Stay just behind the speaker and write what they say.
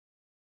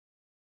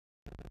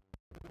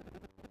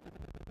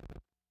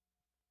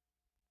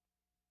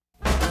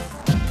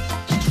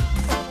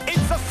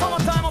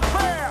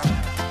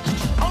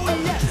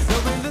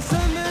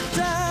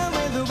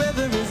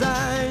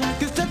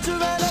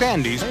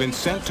Sandy's been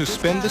sent to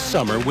spend the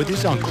summer with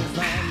his uncle.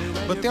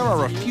 But there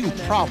are a few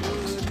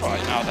problems. Well,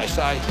 you know what they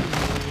say.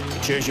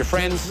 You choose your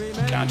friends, you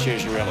can't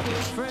choose your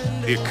relatives.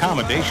 The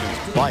accommodations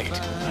bite.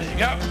 There you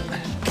go.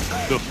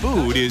 The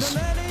food is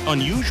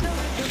unusual.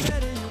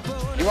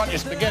 You want your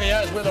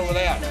SpaghettiOs with or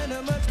without?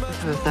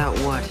 Without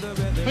what?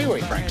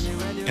 Pee-wee Franks.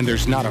 And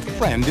there's not a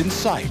friend in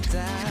sight.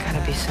 There's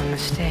gotta be some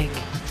mistake.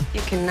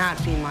 You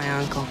cannot be my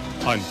uncle.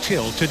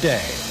 Until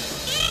today.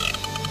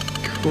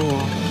 Cool.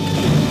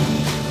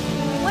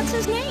 What's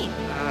his name?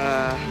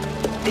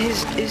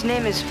 His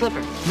name is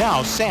Flipper.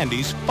 Now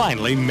Sandy's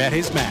finally met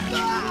his match.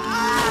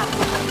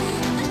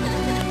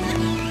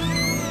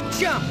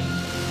 Jump!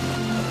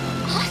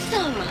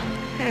 Awesome!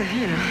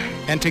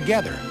 And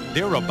together,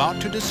 they're about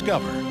to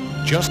discover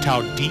just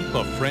how deep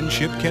a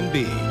friendship can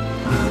be.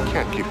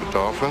 Can't keep a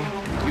dolphin.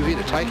 You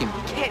here to take him.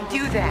 Can't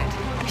do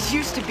that. He's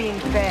used to being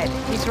fed.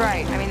 He's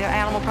right. I mean, the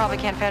animal probably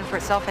can't fend for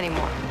itself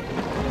anymore.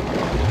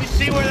 You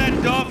see where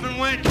that dolphin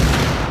went?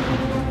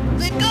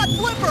 They've got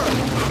Flipper!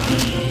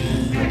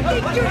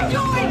 What you're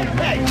doing?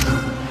 Hey!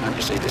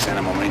 You see, this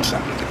animal means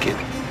something to the kid.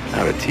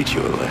 How to teach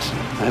you a lesson.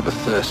 I have a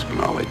thirst for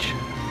knowledge.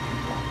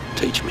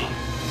 Teach me.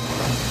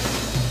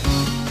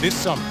 This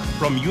summer,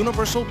 from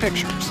Universal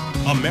Pictures,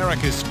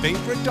 America's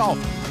favorite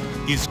dolphin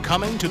is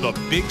coming to the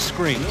big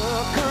screen.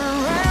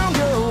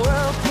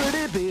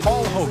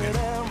 Paul Hogan.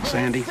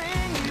 Sandy,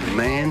 a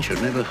man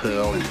should never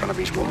hurl in front of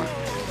his woman.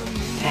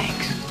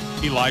 Thanks.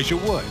 Elijah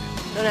Wood.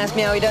 Don't ask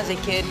me how he does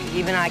it, kid.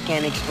 Even I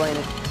can't explain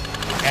it.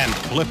 And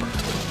Flipper.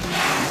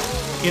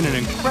 In an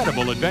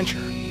incredible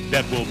adventure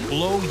that will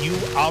blow you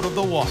out of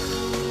the water.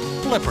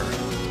 Flipper.